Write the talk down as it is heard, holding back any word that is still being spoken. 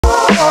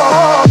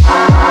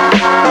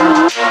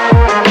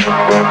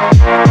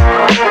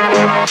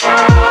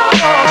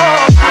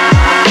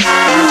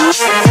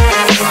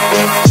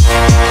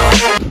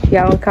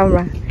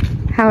camera.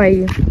 How are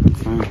you?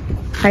 Fine.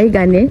 Are you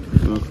Ghanaian?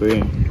 I'm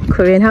Korean.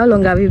 Korean. How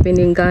long have you been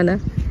in Ghana?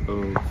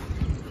 Oh,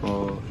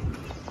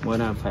 for more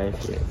than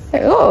 5 years.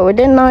 Oh,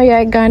 then now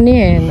you're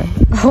Ghanaian.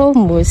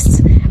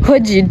 Almost.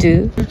 What do you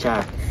do?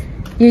 Chat.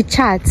 You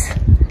chat?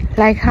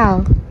 Like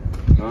how?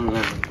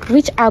 Online.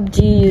 Which app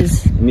do you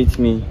use? Meet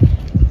me.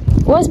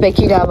 What's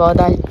peculiar about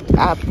that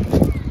app?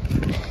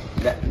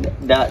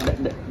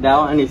 That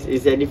one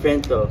is a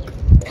different talk.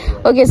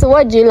 Okay, so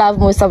what do you love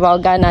most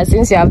about Ghana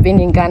since you have been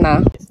in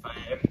Ghana? It's fine.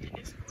 Everything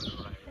is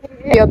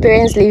good. Your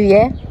parents live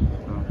here?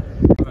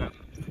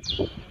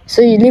 No.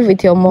 So you live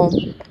with your mom?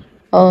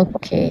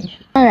 Okay.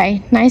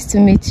 Alright, nice to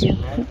meet you.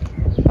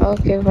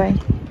 Okay, bye.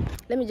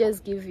 Let me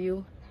just give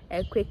you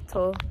a quick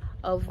tour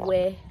of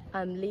where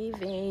I'm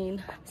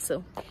living.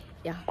 So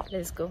yeah,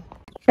 let's go.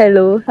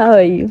 Hello, how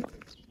are you?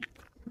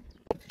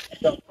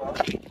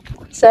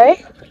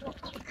 Sorry?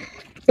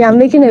 Yeah, I'm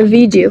making a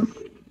video.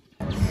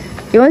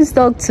 You want to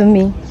talk to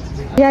me?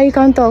 Yeah, you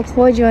can talk.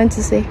 What do you want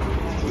to say? Yeah,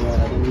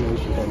 I don't know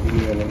if you can give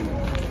me your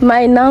number.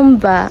 My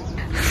number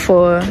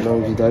for...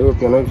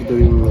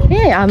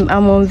 Yeah,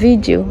 I'm on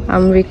video.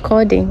 I'm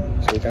recording.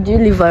 Do you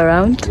live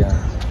around? Yeah.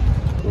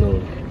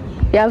 No.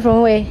 You're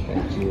from where?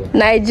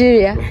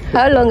 Nigeria.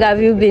 How long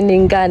have you been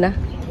in Ghana?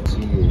 2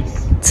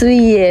 years. 2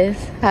 years.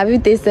 Have you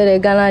tasted a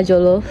Ghana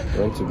jollof?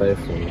 I want to buy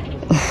from you.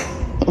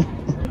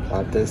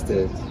 I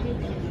tested.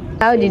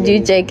 How did you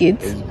check it?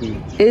 It's good.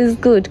 It's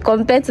good.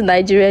 Compared to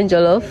Nigerian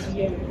jollof,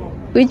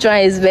 which one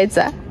is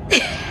better?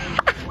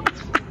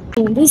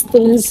 These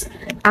things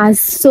are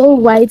so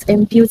white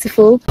and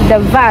beautiful. The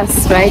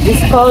vase, right?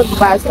 It's called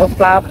vase or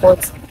flower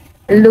pot.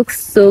 It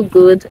looks so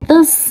good.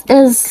 This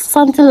is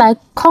something like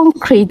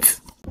concrete,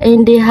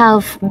 and they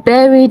have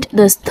buried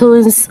the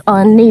stones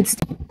on it.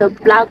 The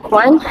black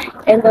one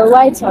and the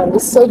white one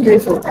is so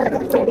beautiful.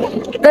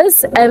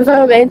 This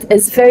environment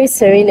is very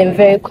serene and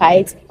very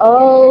quiet.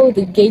 All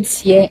the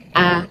gates here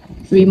are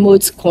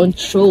remote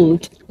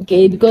controlled,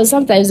 okay, because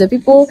sometimes the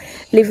people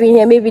living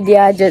here, maybe they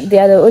are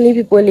the only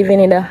people living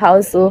in the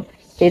house, so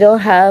they don't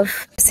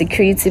have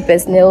security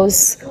personnel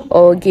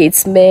or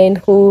gatesmen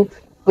who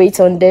wait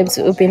on them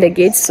to open the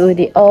gates, so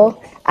they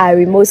all are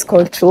remote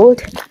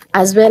controlled,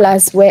 as well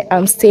as where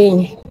I'm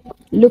staying.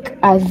 Look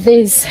at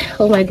this.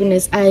 Oh my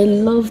goodness, I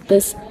love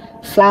this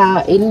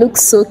flower. It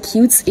looks so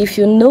cute. If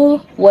you know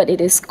what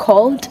it is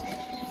called,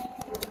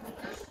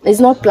 it's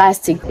not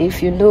plastic.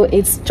 If you know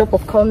it, drop a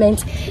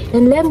comment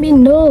and let me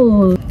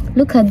know.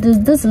 Look at this.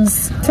 This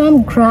is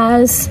some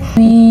grass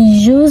we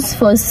use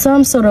for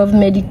some sort of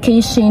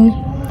medication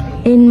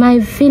in my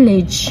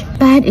village,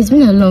 but it's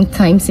been a long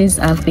time since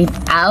I've been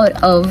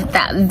out of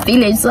that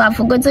village, so I've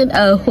forgotten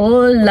a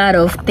whole lot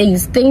of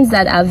things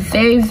that are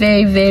very,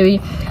 very,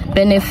 very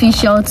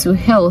beneficial to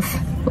health.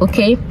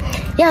 Okay,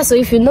 yeah, so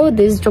if you know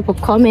this, drop a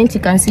comment. You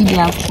can see they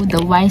have put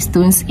the white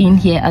stones in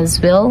here as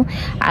well.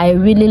 I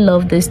really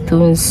love the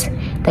stones,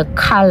 the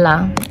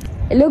color.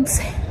 It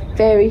looks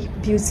very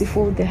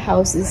beautiful. The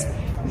houses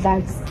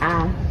that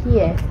are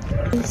here,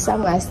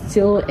 some are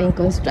still in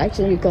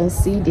construction. You can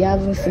see they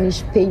haven't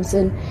finished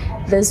painting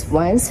these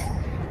ones.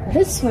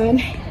 This one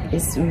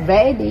is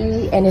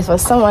ready, and it's for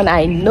someone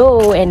I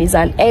know, and it's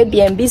an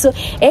Airbnb. So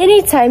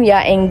anytime you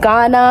are in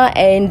Ghana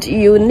and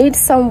you need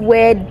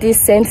somewhere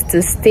decent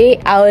to stay,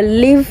 I'll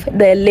leave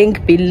the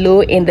link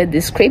below in the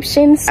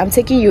descriptions. I'm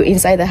taking you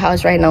inside the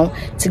house right now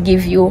to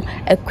give you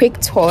a quick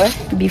tour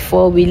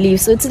before we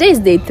leave. So today is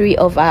day 3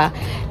 of our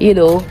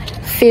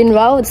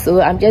funeral,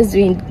 so I'm just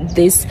doing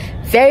this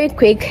very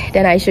quick,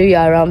 then I show you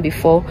around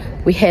before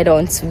we head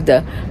on to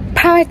the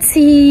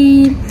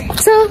party.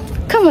 So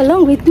come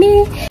along with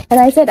me. And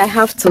I said I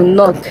have to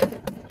knock,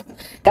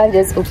 can't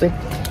just open.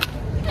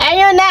 And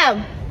you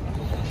know,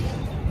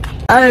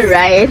 all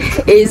right,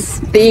 it's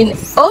been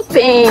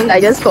opened.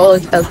 I just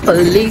called a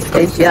police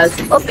and she has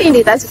opened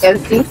it. As you can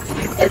see,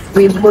 it's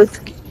remote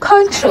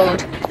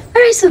controlled.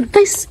 All right, so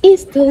this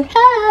is the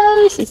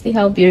house. You see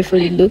how beautiful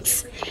it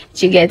looks.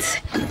 You get.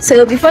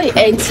 So before you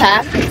enter,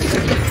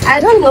 I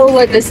don't know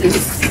what this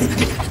is.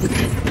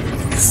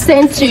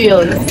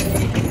 Centurion.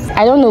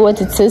 I don't know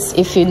what it is.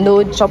 If you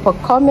know, drop a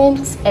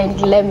comment and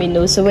let me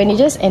know. So when you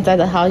just enter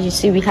the house, you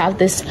see we have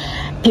this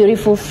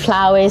beautiful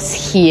flowers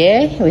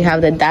here. We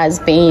have the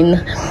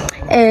dustbin.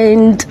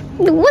 And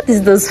what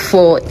is this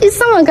for? Is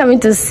someone coming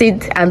to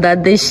sit under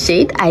this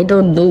shade? I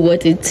don't know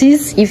what it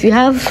is. If you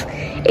have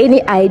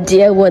any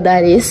idea what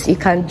that is, you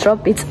can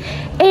drop it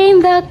in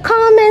the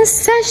comment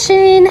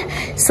section.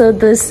 So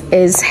this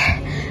is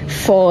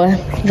for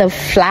the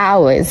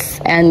flowers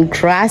and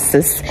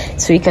grasses.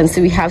 So you can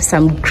see we have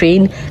some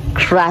green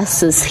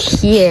grasses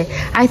here.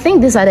 I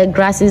think these are the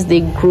grasses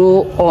they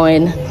grow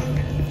on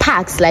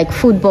parks, like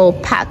football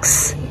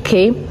parks.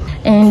 Okay,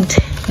 and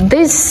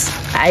this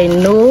I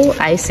know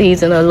I see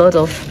it in a lot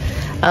of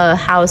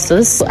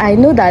houses. I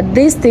know that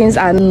these things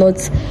are not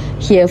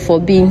here for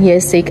being here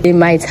sake. They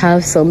might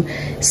have some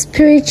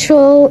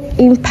spiritual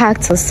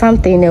impact or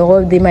something,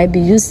 or they might be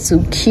used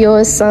to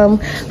cure some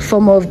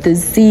form of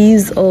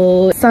disease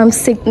or some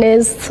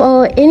sickness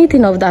or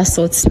anything of that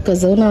sort,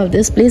 because the owner of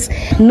this place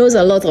knows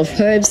a lot of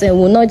herbs and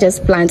will not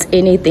just plant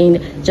anything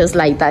just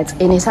like that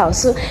in his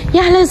house. So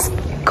yeah, let's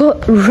go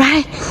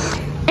right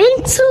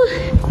into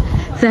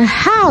the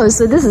house.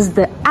 So this is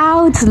the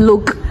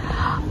outlook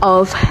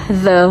of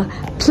the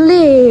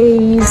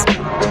place.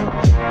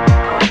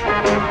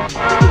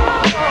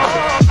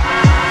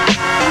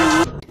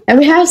 And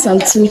we have some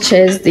 2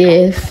 chairs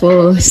there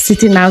for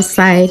sitting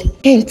outside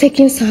and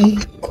taking some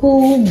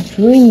cool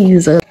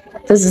breeze.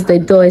 This is the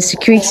door, a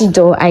security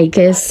door, I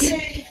guess.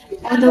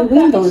 And the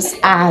windows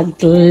are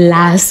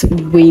glass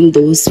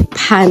windows,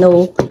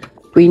 panel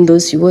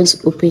windows. You want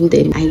to open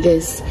them, I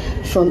guess,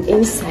 from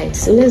inside.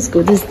 So let's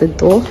go. This is the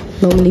door.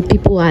 Normally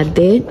people are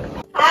there.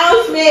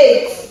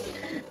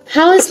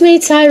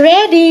 Housemates are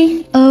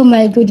ready. Oh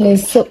my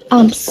goodness. So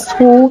I'm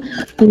so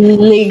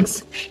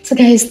relaxed. So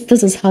guys,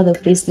 this is how the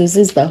place looks.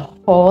 This is the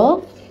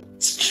hall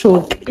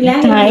stroke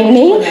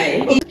dining.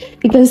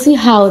 You can see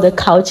how the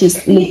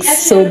couches look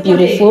so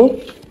beautiful.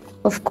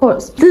 Of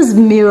course, these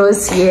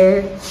mirrors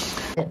here,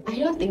 I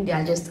don't think they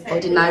are just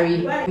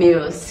ordinary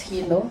mirrors,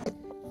 you know.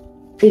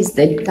 This is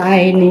the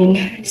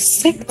dining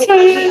sector.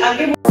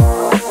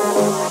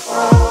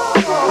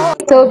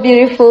 So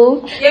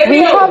beautiful.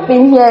 We have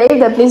been here. If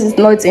the place is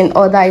not in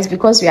order, it's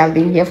because we have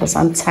been here for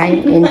some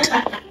time. And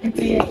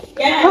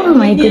oh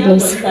my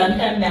goodness,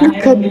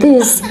 look at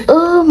this.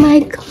 Oh my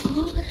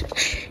god,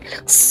 it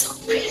looks so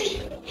pretty.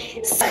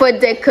 For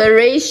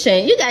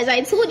decoration, you guys,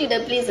 I told you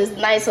the place is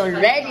nice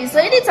already. So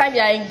anytime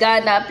you are in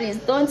Ghana, please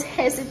don't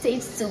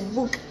hesitate to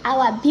book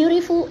our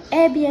beautiful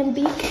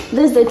Airbnb.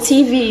 This is the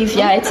TV. If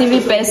you are a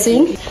TV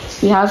person,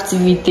 we have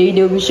TV 3.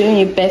 They'll be showing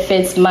you a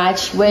perfect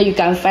match where you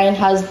can find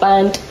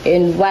husband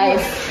and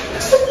wife.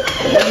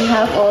 We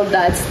have all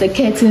that. The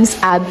curtains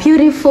are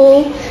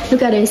beautiful.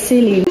 Look at the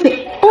ceiling.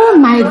 Oh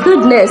my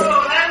goodness.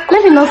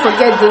 Let me not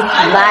forget this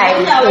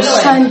light, the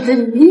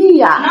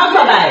chandelier.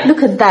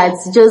 Look at that.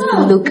 Just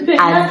look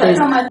at this.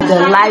 The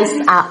lights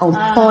are on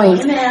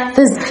point.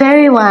 This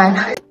very one.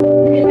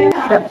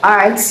 The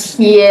art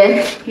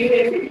here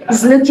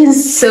is looking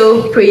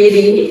so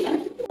pretty.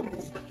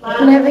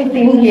 And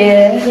everything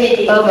here.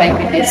 Oh my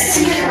goodness.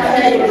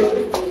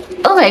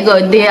 Oh my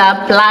god, they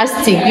are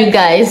plastic, you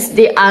guys.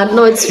 They are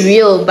not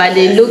real, but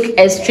they look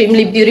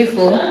extremely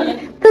beautiful.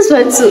 This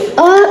one too,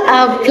 all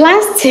are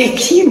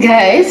plastic, you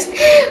guys.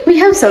 We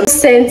have some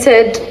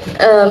scented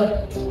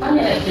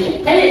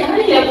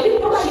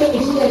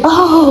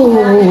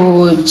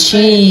oh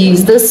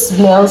jeez, this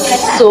smells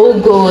so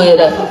good.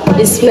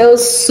 It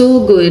smells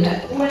so good.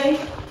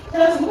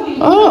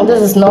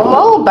 This is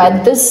normal,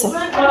 but this,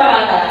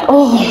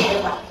 oh,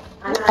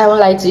 I won't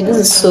lie to you, this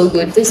is so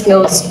good. This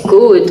smells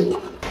good.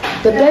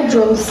 The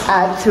bedrooms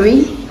are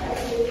 3.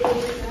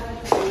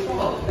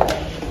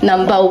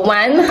 Number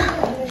 1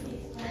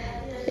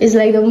 is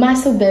like the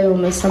master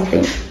bedroom or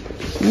something.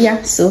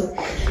 Yeah, so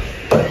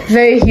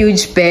very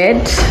huge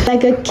bed,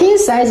 like a king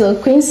size or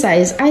queen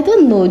size. I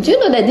don't know. Do you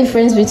know the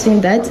difference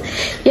between that?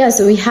 Yeah,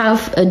 so we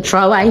have a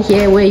drawer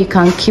here where you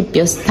can keep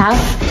your stuff.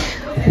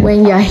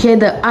 When you're here,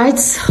 the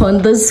arts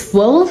on this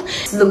wall,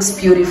 it looks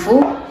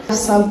beautiful.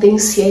 Some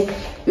things here,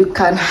 you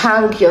can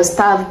hang your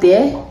stuff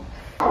there.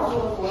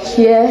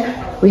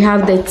 Here we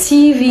have the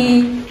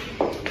TV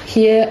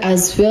here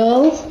as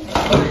well.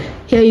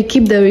 Here you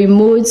keep the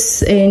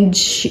remotes and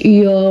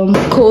your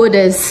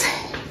coders.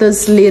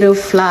 This little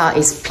flower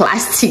is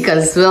plastic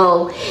as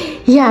well.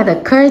 Yeah, the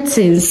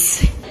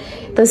curtains,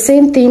 the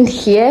same thing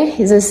here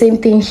is the same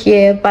thing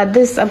here, but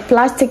this are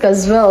plastic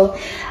as well.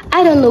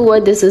 I don't know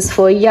what this is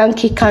for.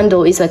 Yankee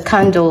candle is a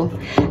candle.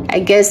 I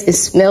guess it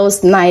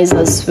smells nice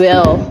as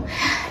well.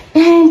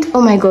 And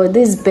oh my god,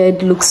 this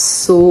bed looks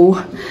so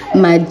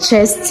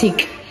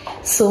majestic.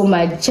 So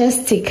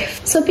majestic.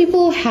 So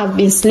people have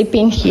been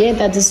sleeping here.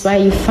 That is why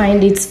you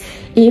find it,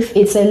 if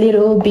it's a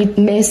little bit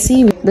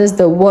messy. There's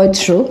the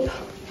wardrobe.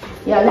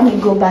 Yeah, let me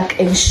go back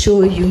and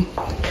show you.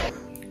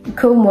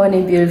 Good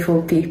morning,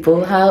 beautiful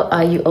people. How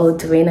are you all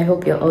doing? I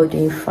hope you're all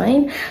doing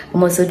fine.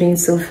 I'm also doing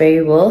so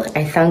very well.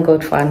 I thank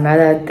God for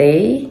another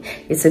day.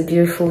 It's a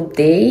beautiful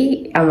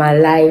day. I'm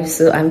alive,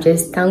 so I'm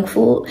just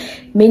thankful.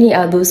 Many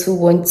are those who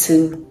want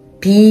to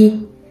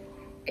be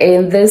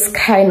in this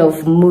kind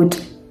of mood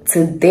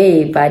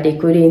today, but they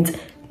couldn't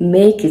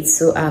make it,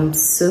 so I'm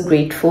so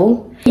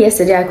grateful.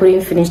 Yesterday I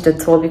couldn't finish the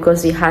tour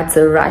because we had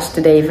to rush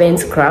to the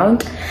event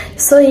ground,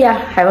 so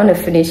yeah, I want to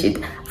finish it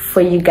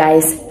for you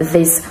guys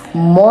this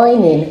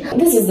morning.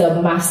 This is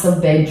the master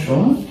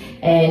bedroom,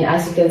 and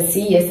as you can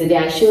see, yesterday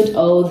I showed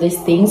all these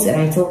things and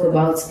I talked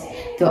about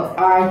the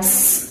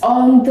arts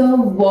on the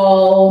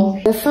wall.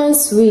 The fan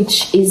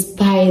switch is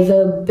by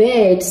the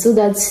bed so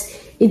that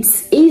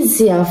it's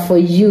easier for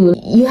you.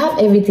 You have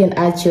everything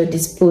at your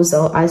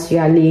disposal as you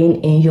are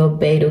laying in your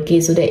bed, okay?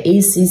 So the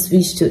AC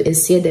switch to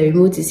AC, the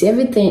remote is,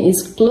 everything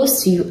is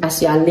close to you as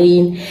you are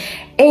laying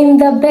in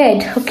the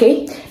bed.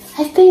 Okay,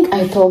 I think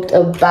I talked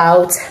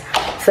about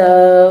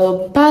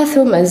the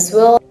bathroom as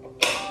well.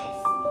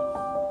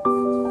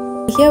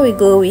 Here we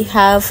go, we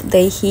have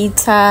the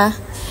heater.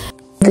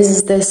 This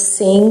is the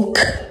sink,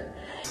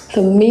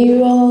 the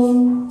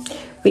mirror.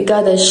 We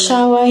got a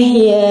shower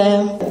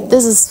here.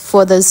 This is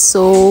for the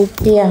soap.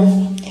 Yeah,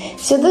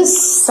 so this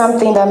is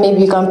something that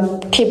maybe you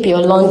can keep your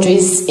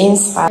laundries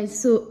inside.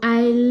 So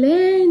I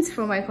learned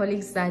from my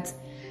colleagues that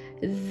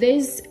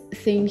this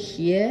thing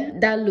here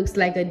that looks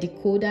like a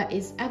decoder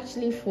is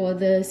actually for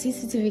the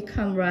CCTV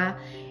camera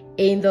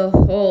in the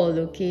hall.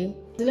 Okay,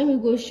 so let me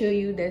go show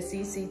you the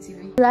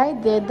CCTV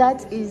right there.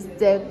 That is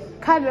the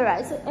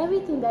camera. So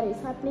everything that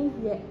is happening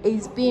here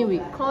is being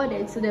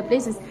recorded, so the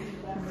place is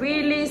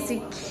really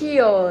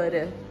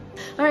secured.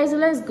 All right, so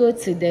let's go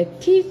to the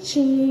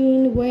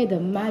kitchen where the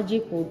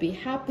magic will be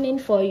happening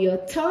for your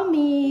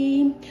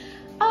tummy.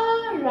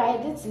 All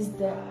right, this is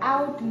the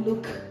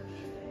outlook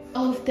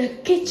of the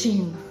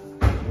kitchen.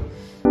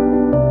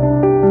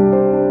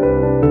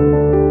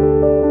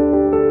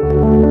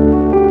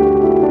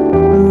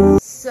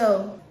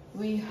 So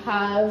we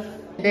have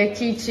the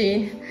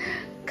kitchen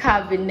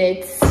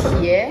cabinets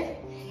here,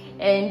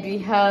 and we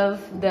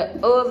have the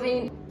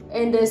oven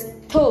and the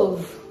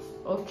stove.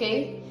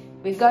 Okay,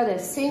 we got a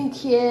sink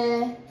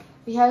here.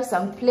 We have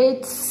some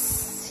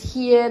plates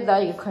here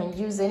that you can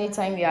use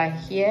anytime you are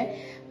here.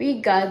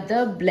 We got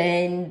the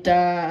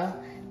blender,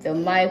 the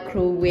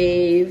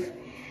microwave,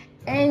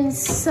 and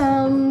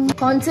some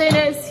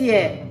containers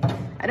here.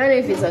 I don't know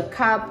if it's a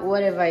cup,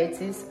 whatever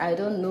it is, I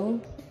don't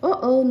know.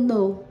 Oh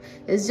no,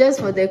 it's just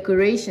for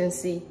decoration.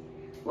 See,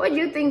 what do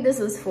you think this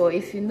is for?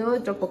 If you know,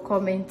 drop a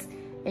comment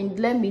and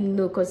let me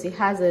know, because it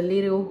has a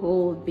little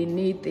hole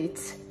beneath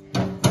it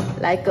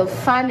like a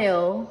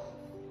funnel,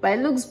 but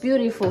it looks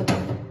beautiful.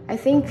 I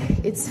think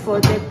it's for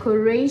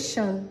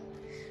decoration,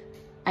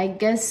 I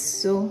guess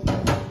so.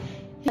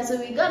 So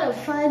we got a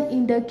fan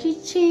in the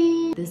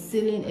kitchen. The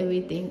ceiling,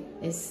 everything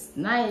is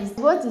nice.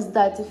 What is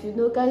that? If you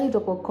know, kindly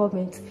drop a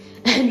comment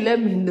and let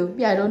me know.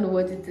 I don't know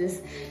what it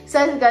is. So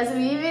as you guys,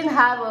 we even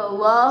have a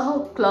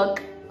wall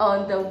clock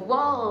on the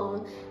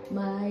wall.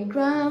 My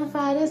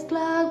grandfather's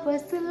clock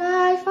was the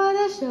life for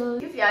the show.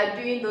 If you are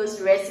doing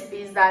those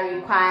recipes that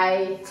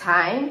require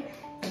time,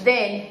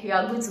 then you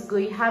are good to go.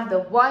 You have the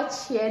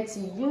watch here to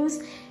use,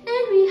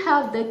 and we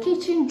have the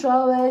kitchen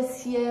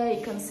drawers here.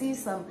 You can see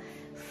some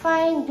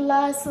fine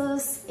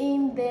glasses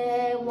in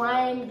there,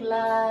 wine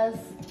glass,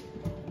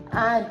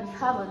 and we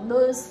have a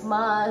nose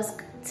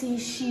mask,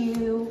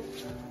 tissue.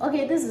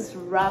 Okay, this is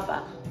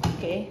rubber.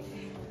 Okay,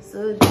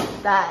 so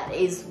that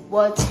is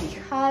what we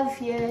have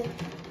here.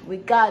 We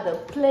got the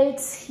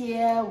plates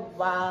here.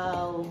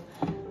 Wow,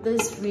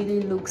 this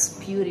really looks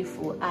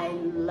beautiful. I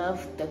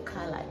love the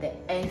color, the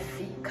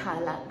earthy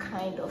color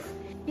kind of.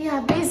 Yeah,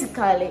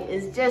 basically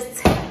it's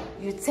just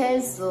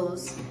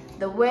utensils,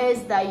 the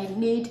wares that you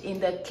need in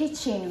the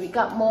kitchen. We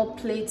got more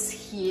plates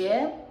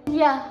here.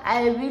 Yeah,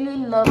 I really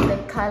love the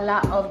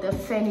color of the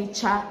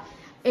furniture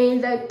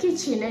in the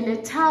kitchen, and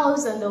the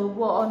tiles on the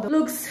wall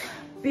looks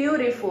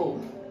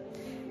beautiful,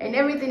 and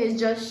everything is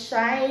just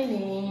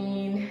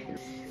shining.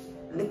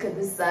 Look at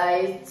the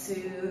side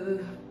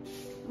too.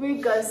 We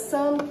got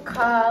some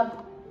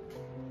cup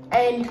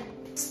and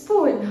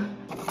spoon.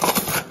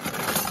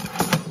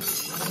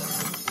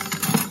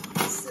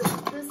 So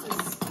this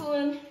is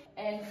spoon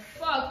and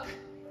fork.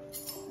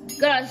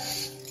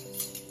 Gosh,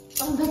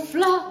 on the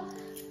floor.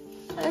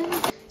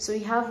 So we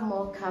have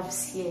more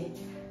cups here,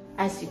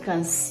 as you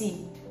can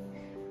see.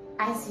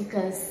 As you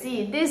can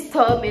see, this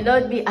tour may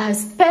not be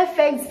as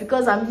perfect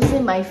because I'm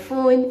using my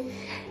phone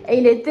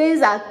and the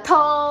things are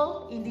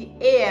tall in the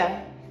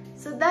air.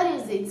 So that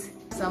is it.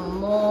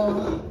 Some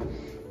more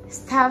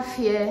stuff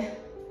here,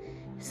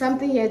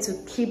 something here to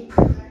keep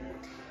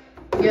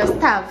your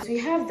stuff. We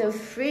have the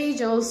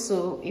fridge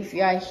also if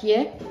you are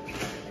here.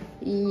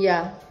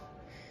 Yeah,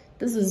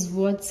 this is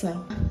water,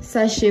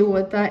 sachet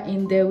water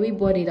in there. We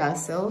bought it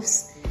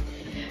ourselves.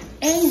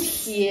 And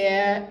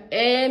here,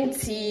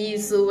 empty.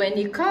 So when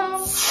you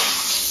come,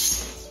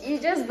 you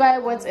just buy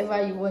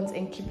whatever you want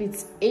and keep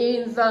it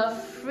in the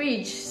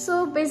fridge.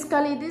 So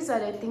basically these are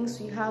the things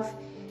we have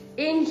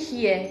in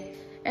here.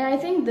 And I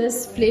think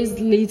this place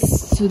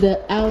leads to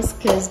the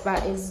outskirts,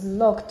 but it's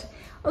locked.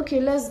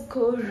 Okay, let's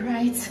go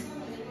right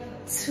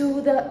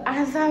to the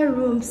other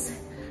rooms.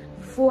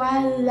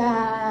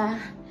 Voila,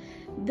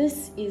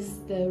 this is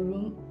the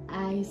room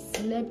I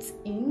slept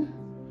in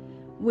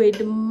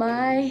with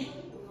my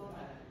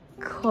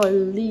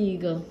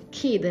colleague.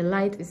 Okay, the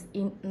light is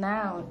in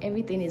now,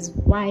 everything is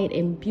white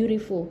and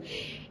beautiful.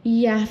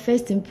 Yeah,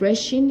 first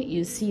impression,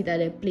 you see that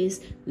the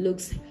place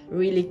looks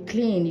really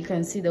clean. You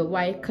can see the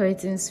white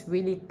curtains,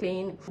 really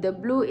clean. The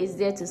blue is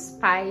there to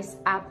spice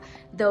up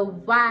the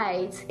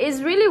white.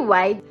 It's really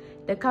white.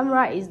 The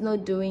camera is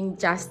not doing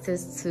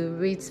justice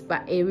to it,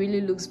 but it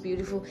really looks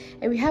beautiful.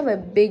 And we have a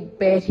big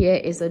bed here.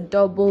 It's a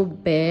double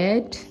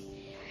bed,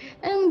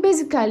 and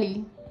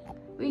basically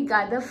we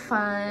got the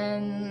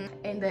fan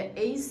and the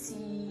AC,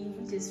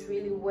 which is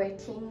really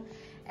working.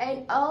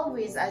 And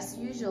always, as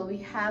usual, we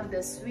have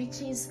the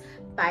switches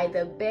by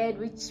the bed,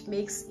 which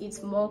makes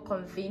it more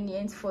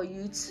convenient for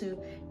you to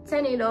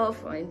turn it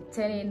off and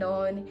turn it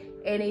on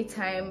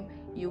anytime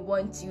you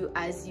want to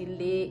as you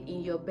lay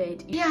in your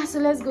bed. Yeah, so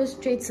let's go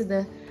straight to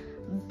the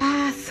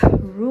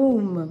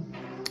bathroom.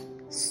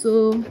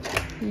 So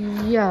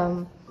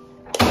yeah,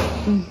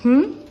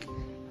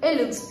 it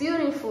looks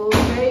beautiful,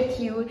 very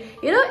cute.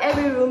 You know,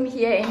 every room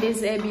here in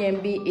this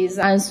Airbnb is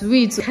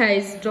ensuite.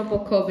 Guys, drop a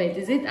comment.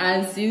 Is it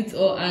ensuite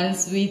or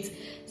ensuite?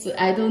 So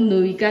I don't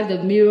know. We got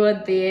the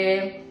mirror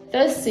there,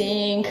 the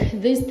sink.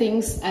 These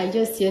things are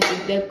just here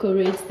to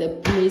decorate the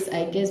place,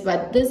 I guess.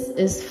 But this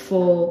is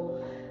for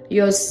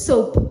your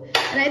soap,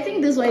 and I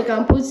think this one you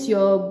can put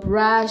your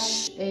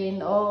brush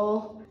and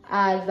all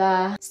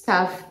other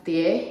stuff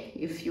there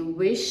if you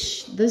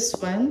wish. This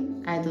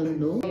one, I don't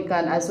know, you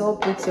can as well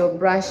put your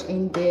brush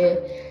in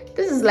there.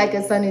 This is like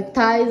a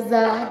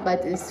sanitizer,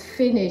 but it's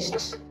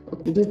finished.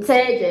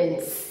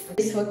 Detergents,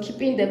 it's for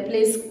keeping the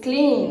place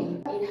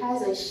clean. It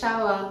has a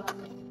shower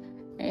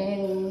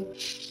and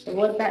the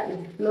water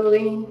is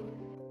flowing.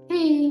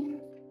 Hey,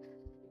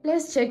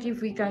 let's check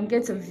if we can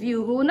get a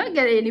view. We will not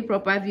get any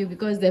proper view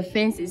because the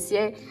fence is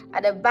here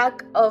at the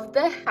back of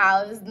the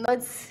house.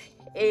 Not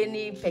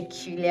any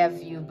peculiar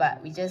view,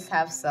 but we just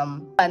have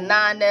some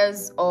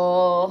bananas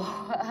or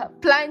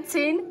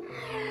planting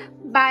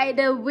by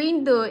the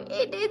window.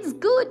 It is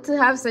good to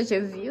have such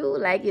a view.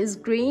 Like, it's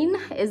green,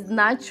 it's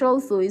natural,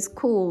 so it's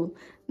cool.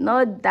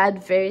 Not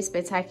that very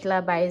spectacular,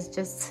 but it's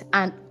just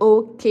an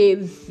okay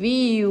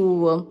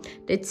view.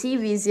 The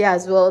TV is here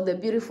as well, the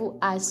beautiful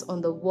arts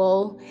on the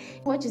wall.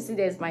 What you see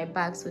there is my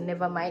bag, so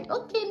never mind.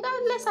 Okay, now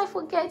lest I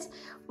forget,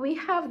 we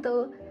have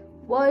the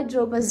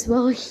wardrobe as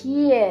well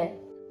here.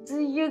 Do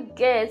you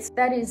get?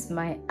 That is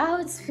my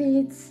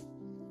outfit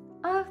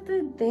of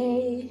the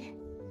day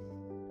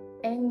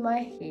and my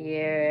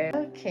hair.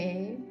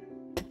 Okay,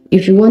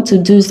 if you want to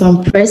do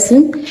some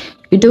pressing,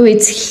 you do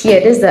it here.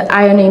 This is the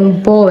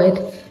ironing board,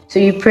 so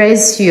you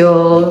press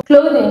your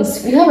clothing.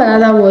 We have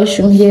another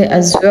washroom here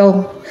as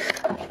well.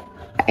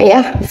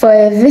 Yeah, for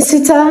a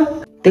visitor,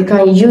 they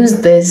can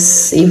use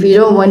this if you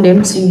don't want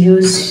them to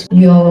use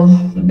your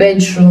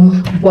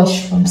bedroom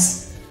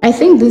washrooms. I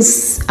think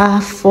these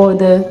are for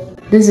the,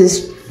 this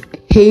is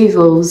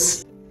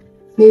Havels,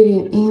 made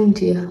in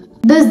India.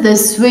 This is the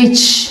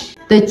switch,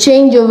 the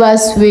changeover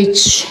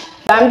switch.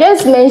 I'm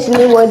just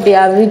mentioning what they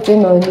are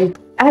written on it.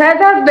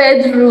 Another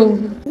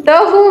bedroom,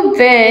 double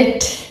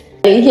bed.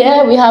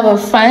 Here we have a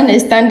fan, a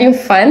standing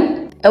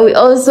fan, and we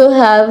also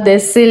have the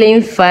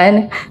ceiling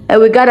fan,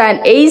 and we got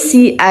an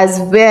AC as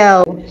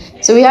well.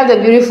 So we have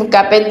the beautiful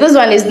carpet. This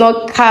one is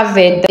not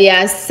covered. They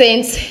are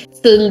sent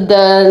to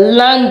the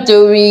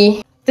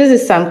laundry.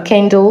 This is some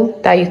candle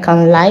that you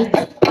can light.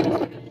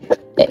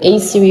 The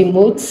AC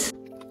remote.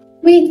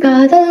 We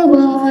got a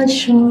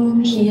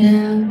washroom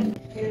here.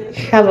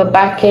 Have a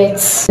bucket.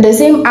 The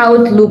same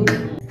outlook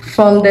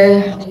from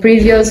the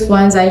previous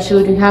ones I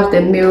showed. You have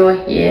the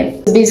mirror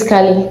here.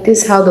 Basically,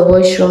 this is how the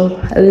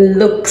washroom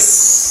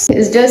looks.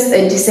 It's just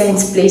a decent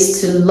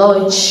place to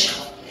lodge.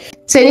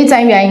 So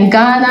anytime you're in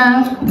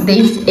Ghana,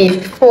 this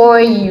is for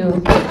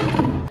you.